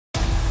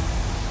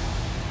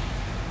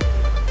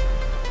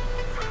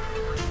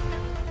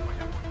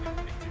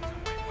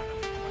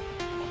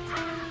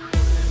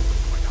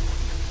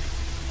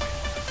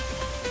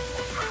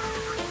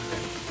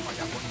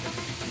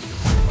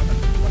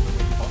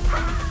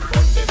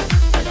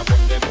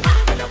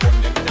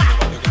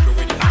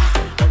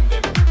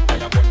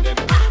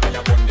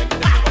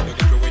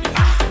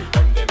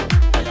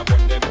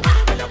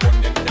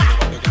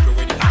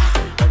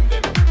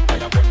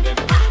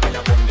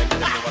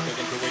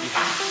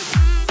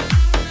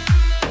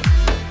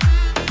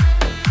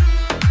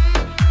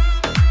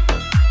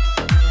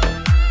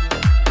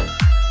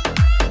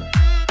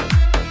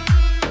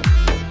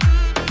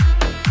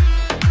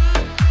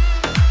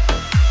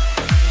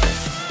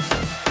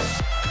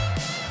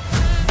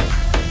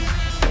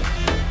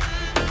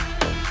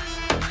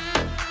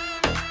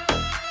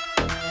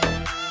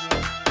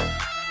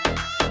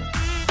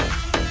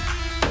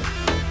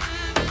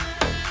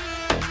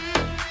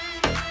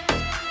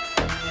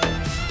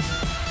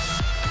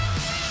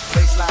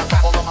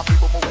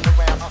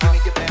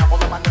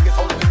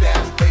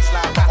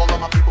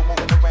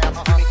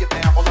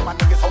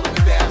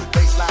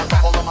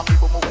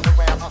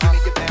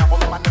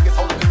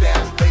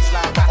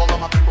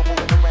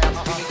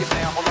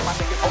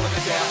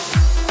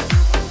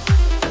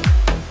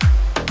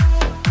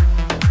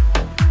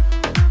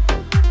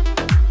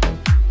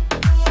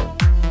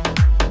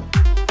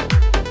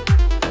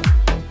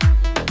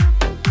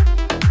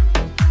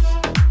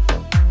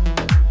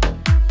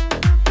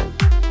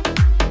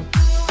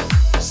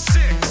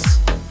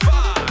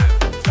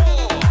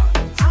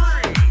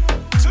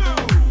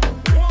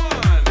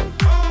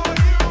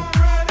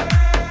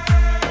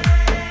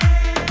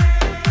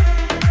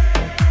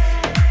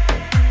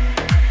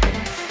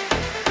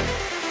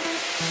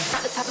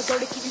of girl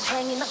to keep you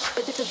hanging up,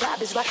 but if the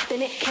vibe is right,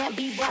 then it can't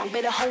be wrong.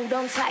 Better hold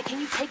on tight. Can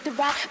you take the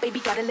ride? Baby,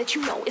 gotta let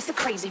you know it's a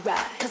crazy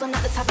ride. Cause I'm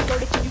not the type of girl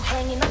to keep you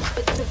hanging up,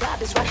 but if the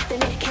vibe is right,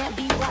 then it can't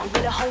be wrong.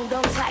 Better hold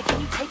on tight. Can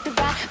you take the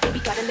ride? Baby,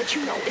 gotta let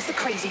you know it's a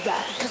crazy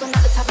ride. Cause I'm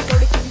not the type of girl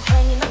to keep you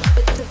hanging up,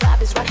 but if the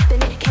vibe is right,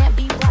 then it can't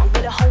be wrong.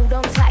 Better hold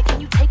on tight.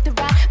 Can you take the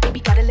ride? Baby,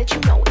 gotta let you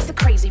know it's a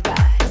crazy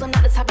ride. Cause I'm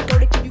not the type of girl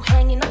to keep you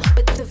hanging up,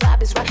 but if the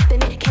vibe is right,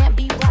 then it can't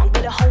be wrong.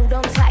 Better hold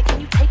on tight.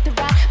 Can you take the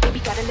ride? Baby,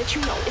 gotta let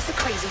you know it's a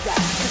crazy ride.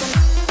 Cause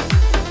I'm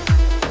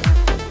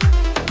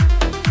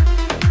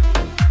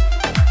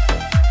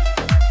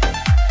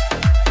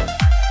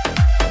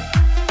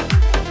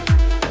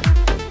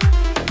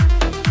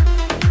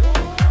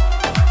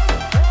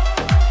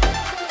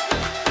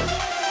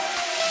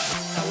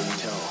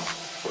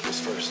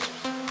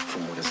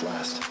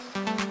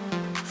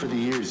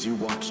you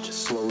watched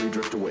slowly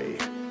drift away,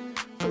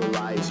 for the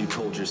lies you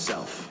told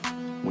yourself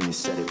when you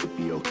said it would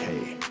be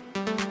okay.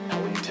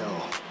 How will you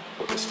tell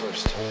what was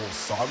first?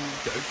 Oguzhan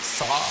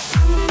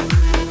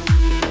Köksal.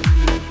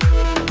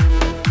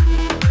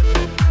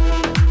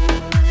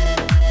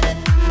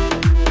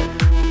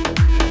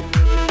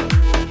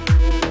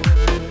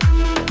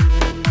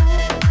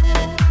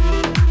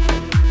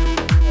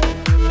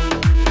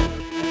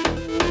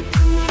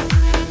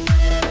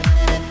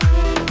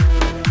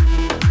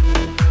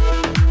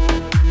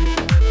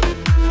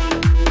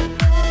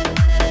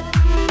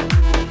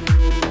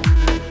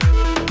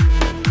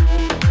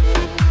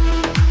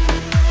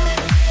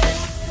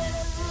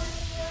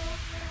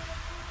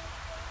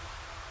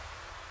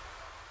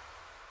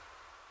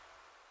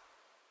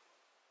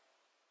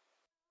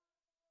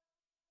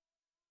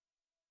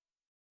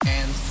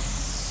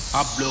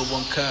 I blow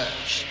on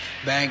cash,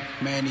 bank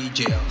many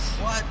jails.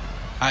 What?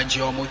 I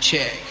draw more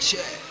check.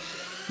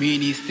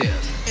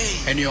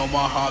 Ministers, and you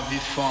my having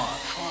fun.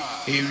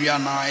 Area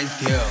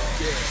nice girl.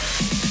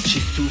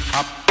 She's too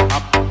up.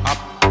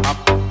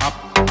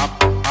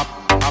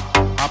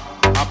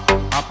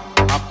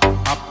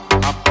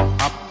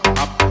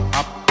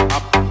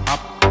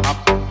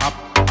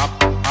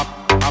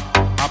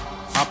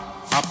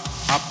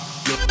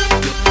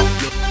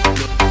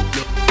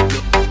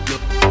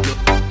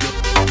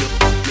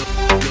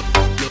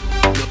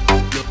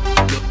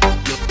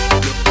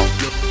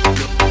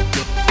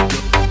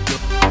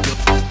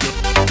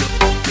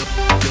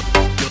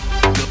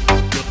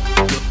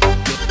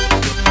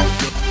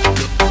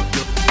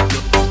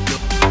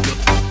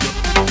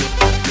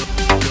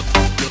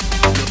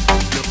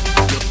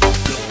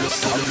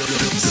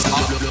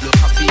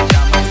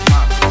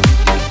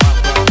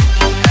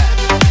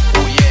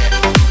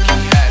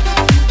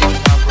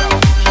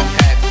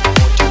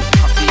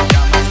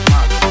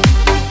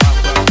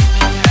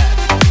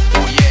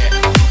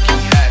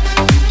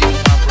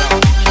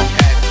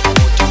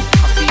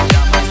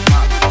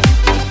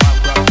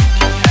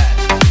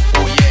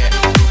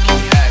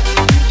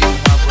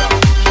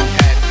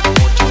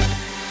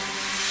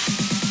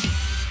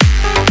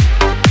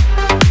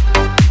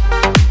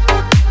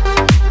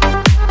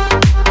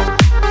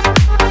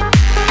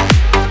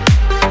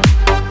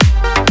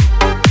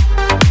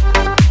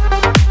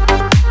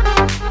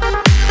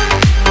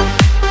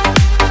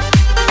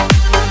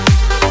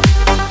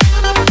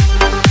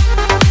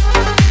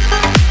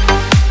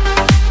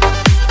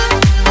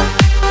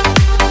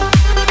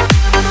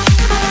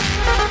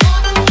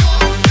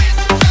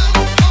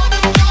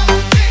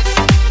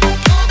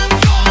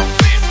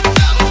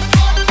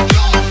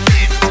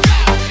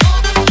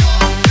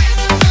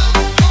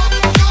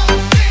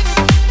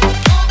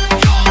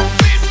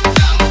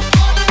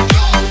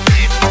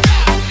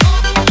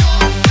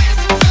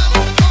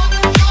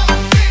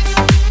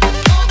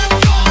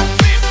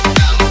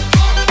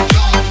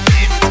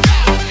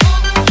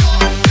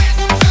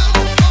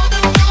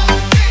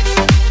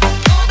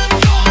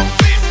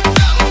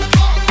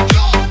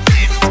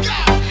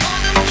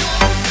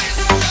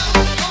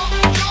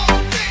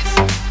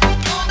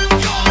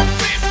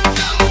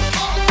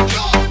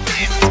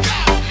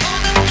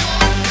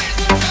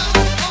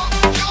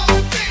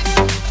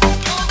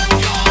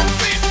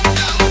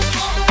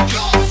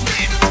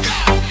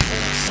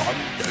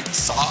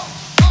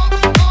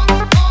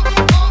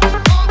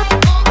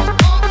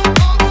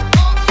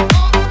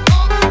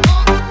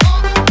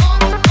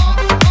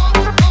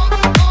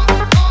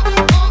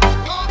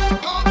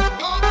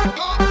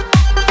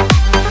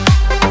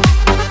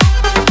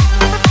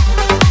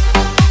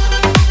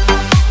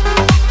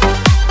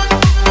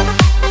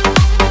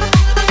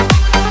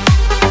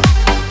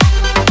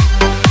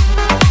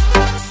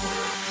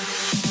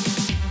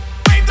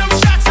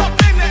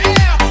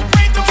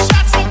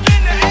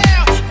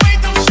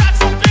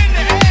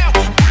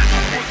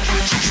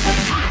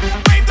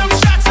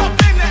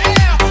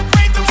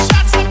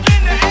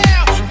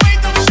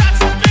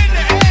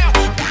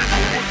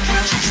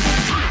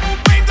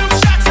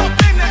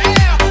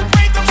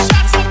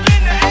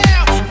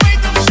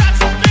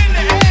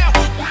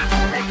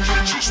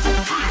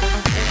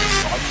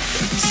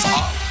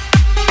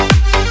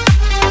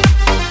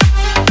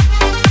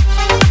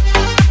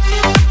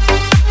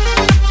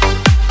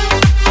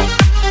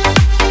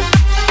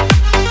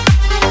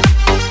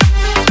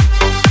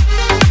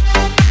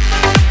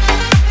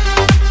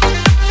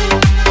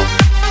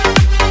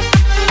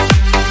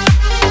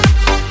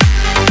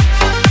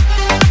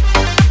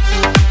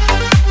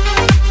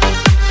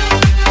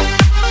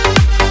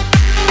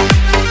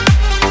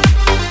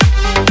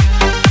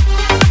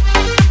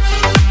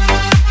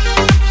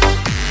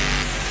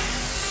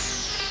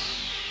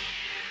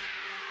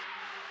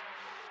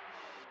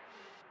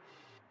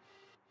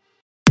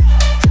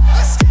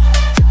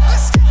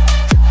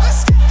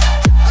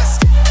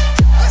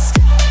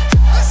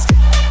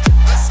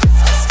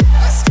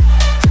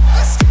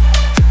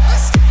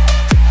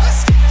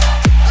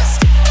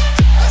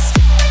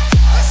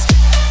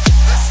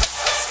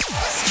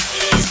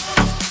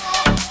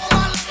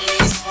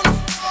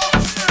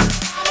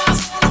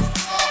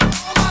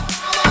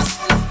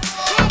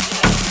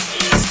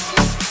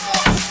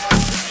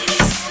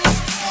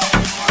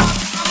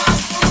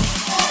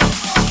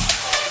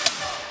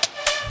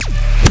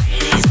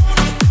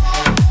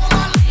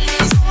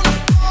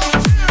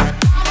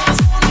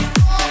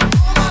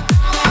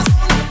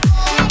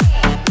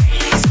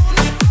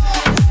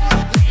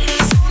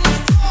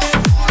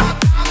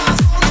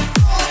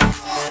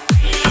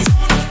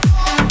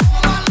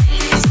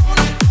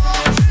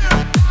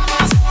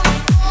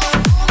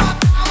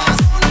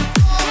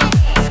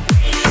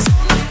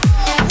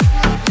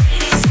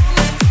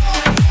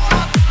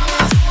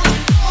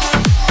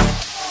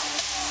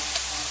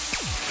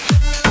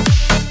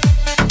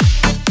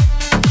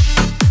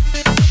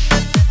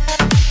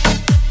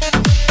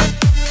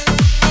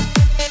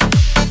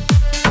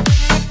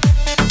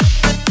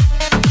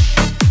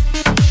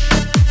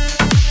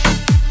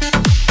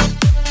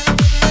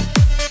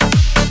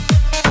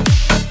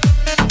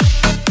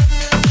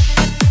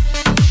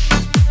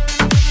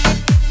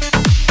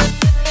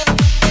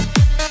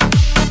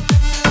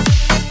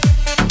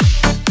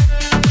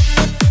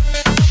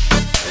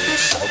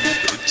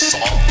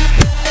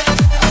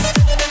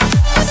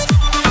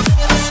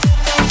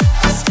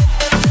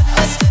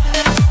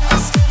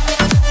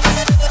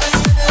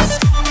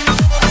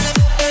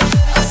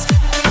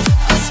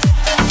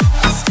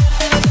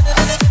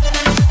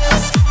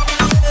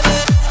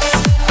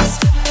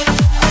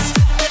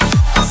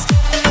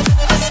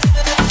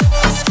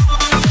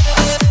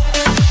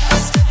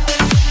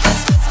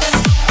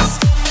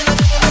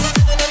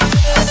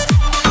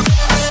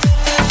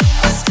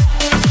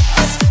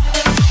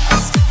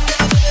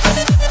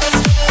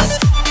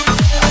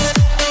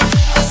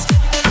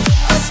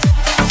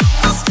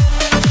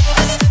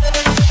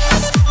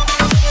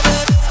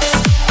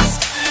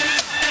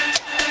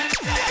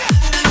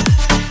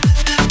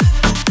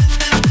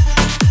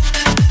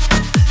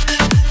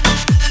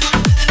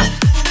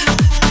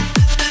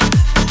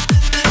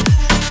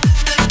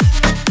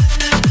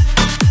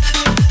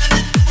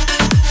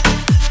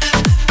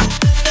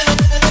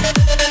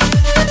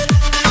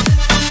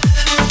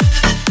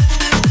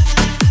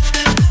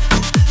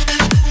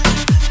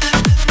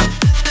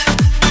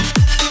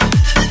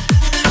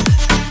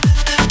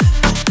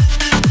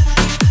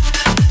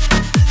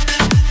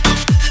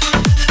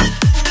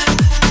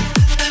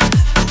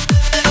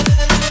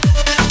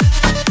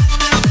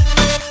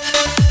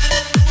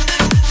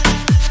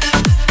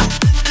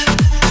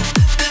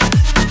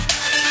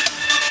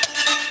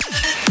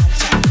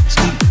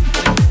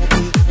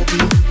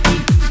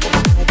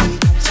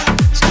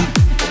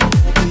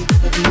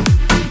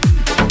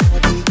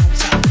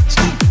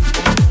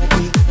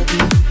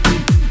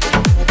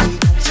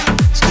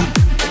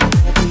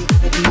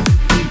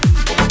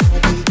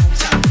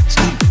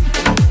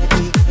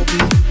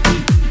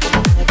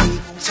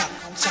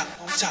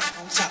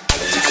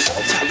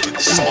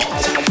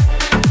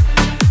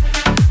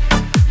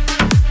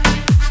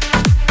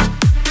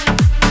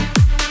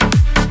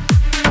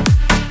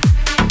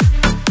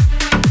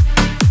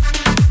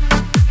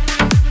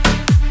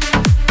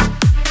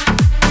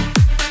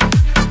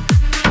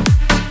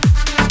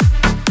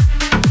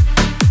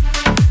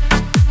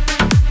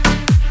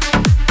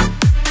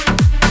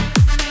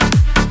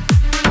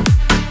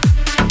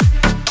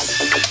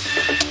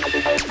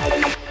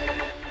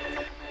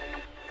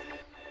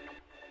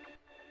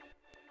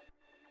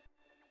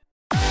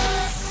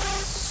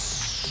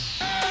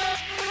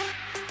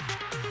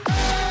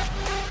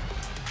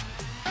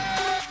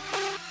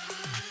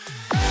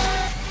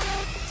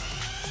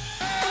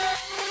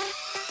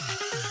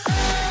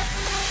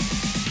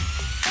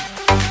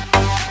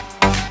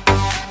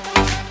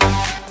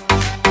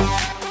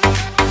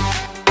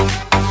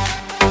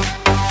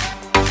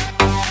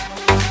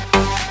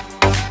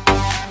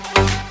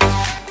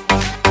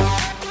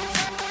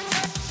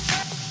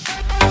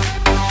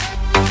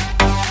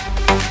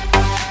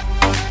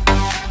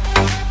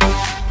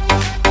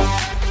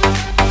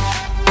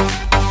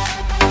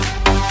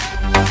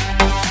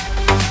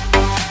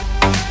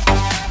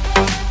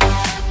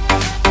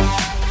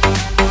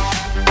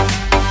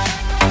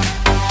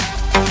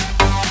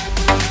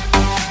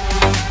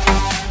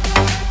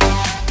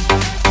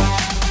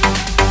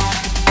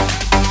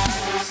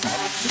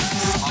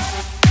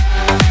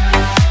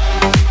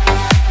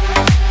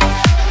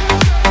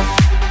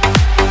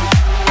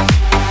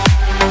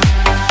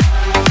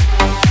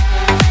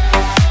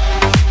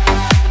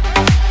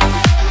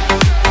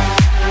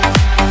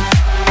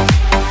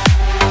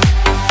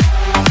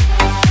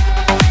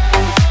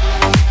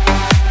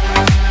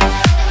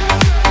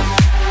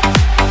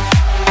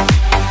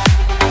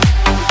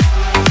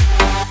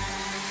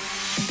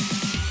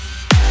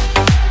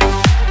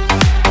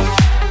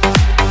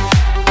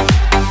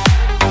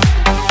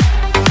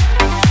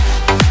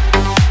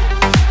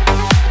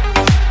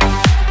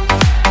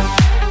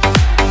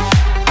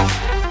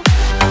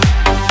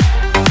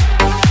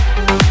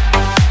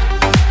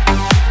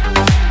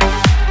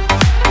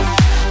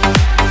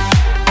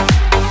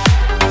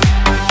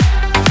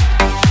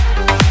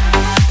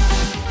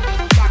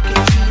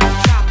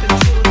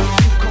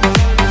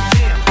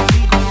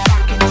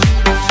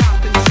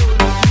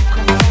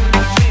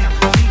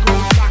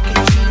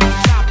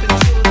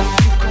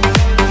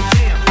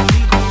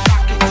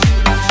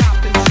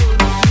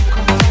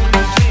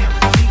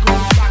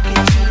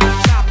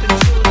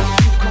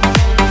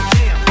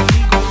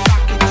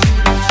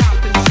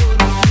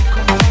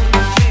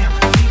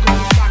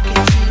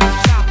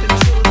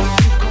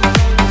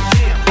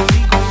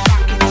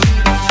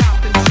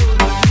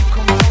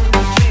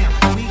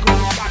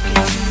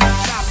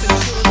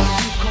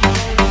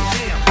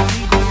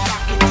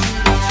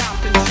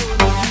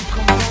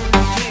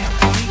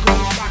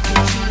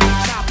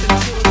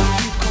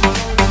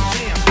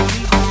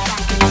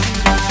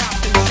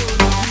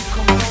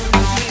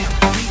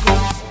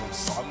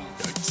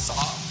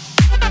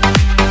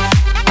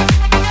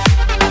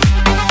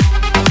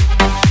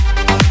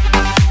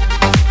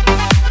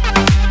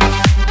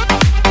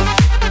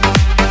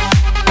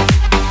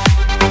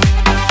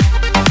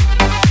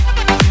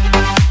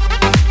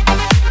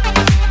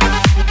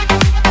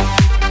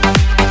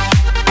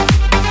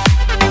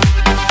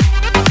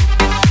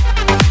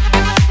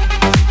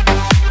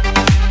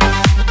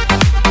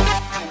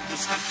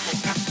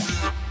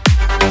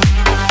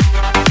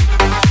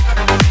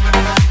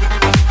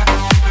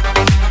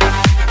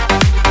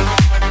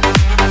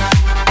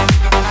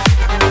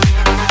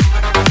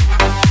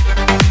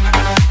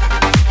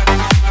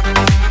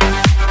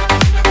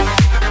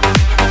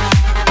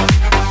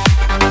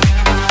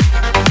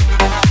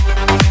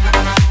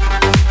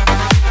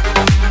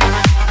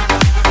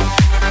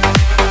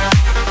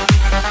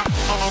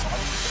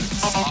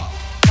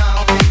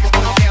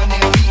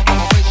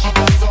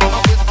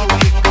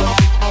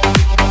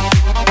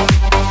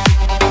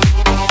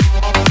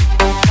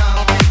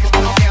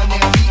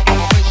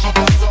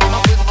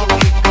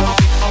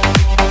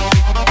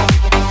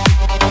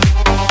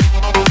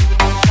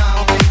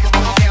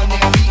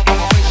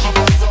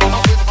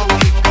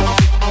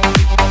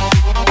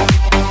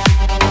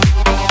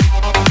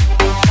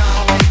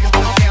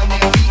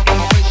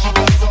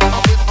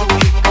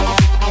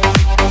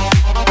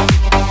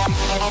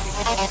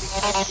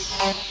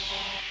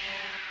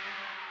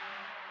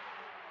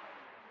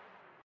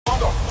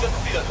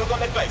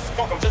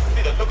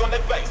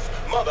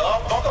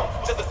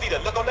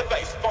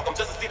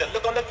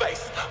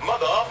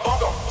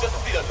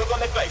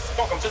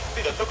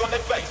 look on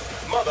their face.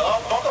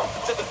 Motherfucker,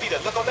 just to see the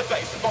look on their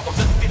face. Fuck 'em,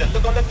 just to see the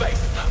look on their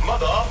face.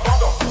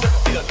 Motherfucker, just to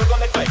see the look on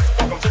their face.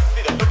 Fuck 'em, just to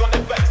see the look on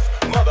their face.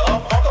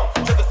 Motherfucker,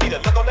 just to see the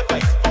look on their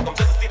face. Fuck 'em,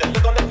 just to see the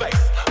look on their face.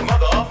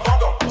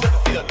 Motherfucker, just to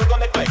see the look on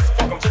their face.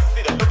 Fuck 'em, just to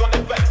see the look on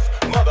their face.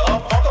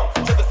 Motherfucker,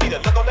 just to see the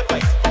look on their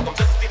face. Fuck 'em,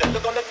 just to see the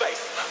look on their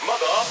face.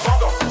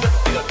 Motherfucker, just to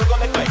see the look on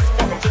their face.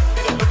 Fuck 'em, just to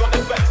see the look on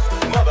their face.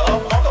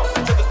 Motherfucker,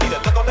 just to see the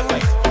look on their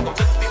face. Fuck 'em,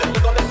 just to see the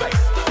look on their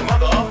face.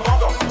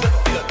 Motherfucker, just to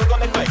see the look on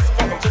their face.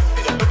 Fuck 'em, just to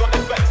see the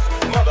look on their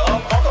face.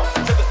 Motherfucker, just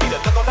to see the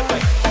look on their face.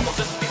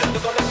 Fuck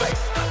 'em, just to see the look on their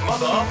face.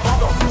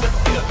 Motherfucker, just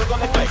to see the look on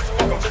their face.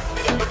 Fuck 'em, just to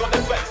see the look on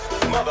their face.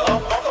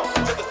 Motherfucker,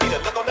 just to see the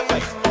look on their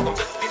face. Fuck 'em,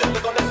 just to see the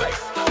look on their face.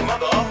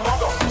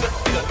 Motherfucker, just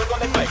to see the look on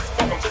their face.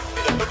 Fuck 'em, just to see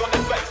the look on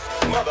their face.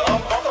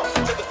 Motherfucker,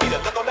 just to see the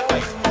look on their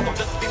face. Fuck 'em,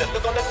 just to see the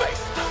look on their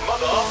face.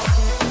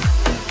 Motherfucker.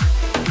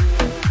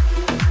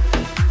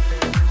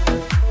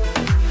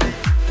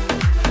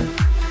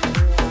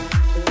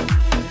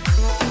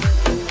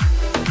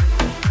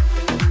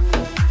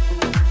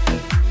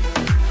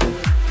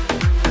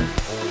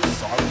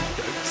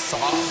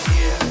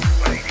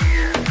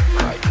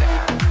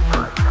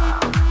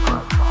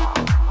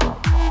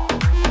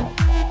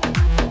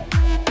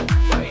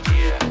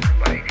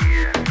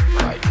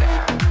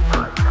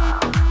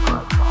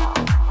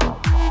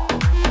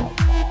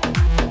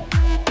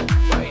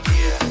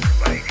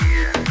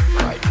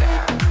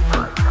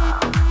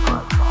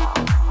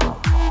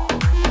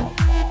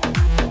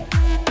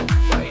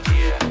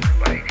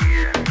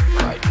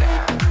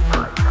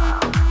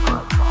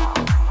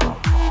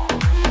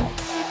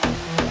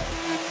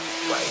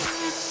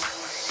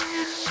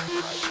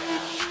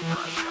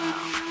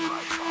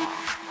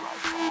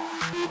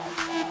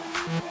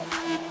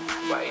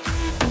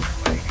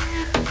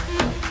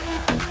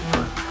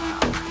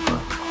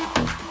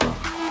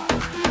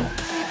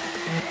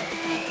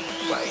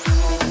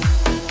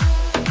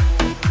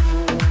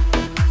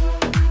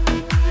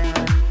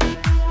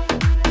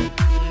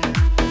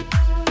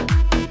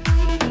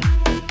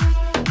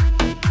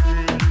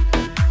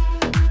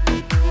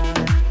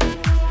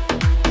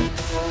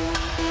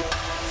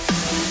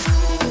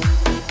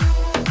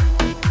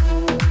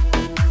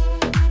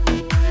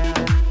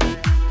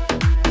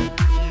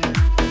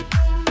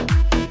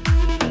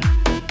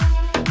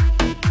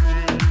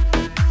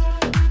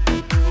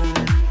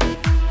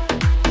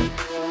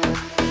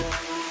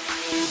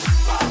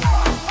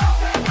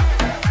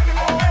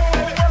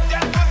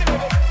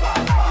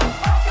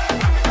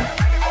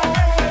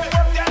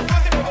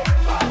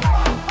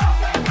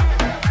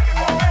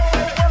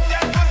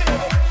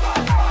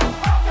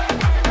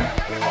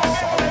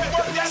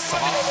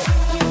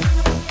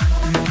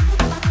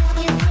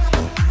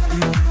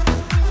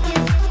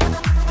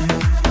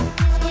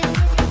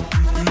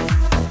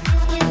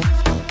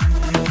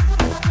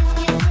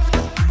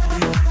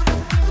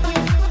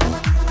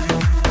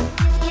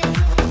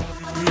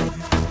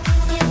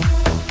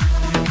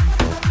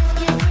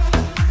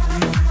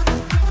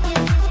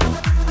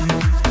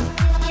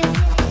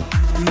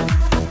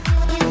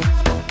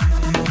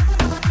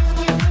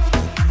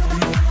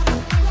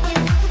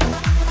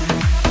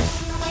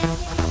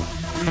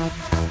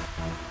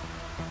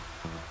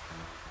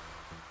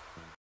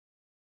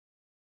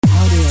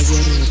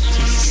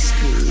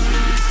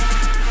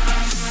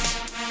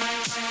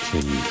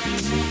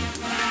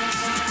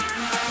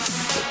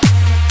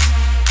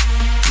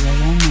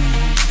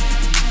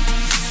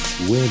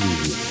 Where do you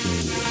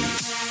think?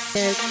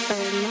 There's so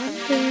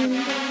nothing.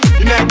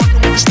 You're not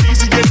working with the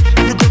sleaziest.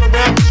 The girl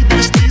around me, she be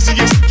the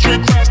sleaziest.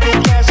 Drink class, no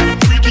class.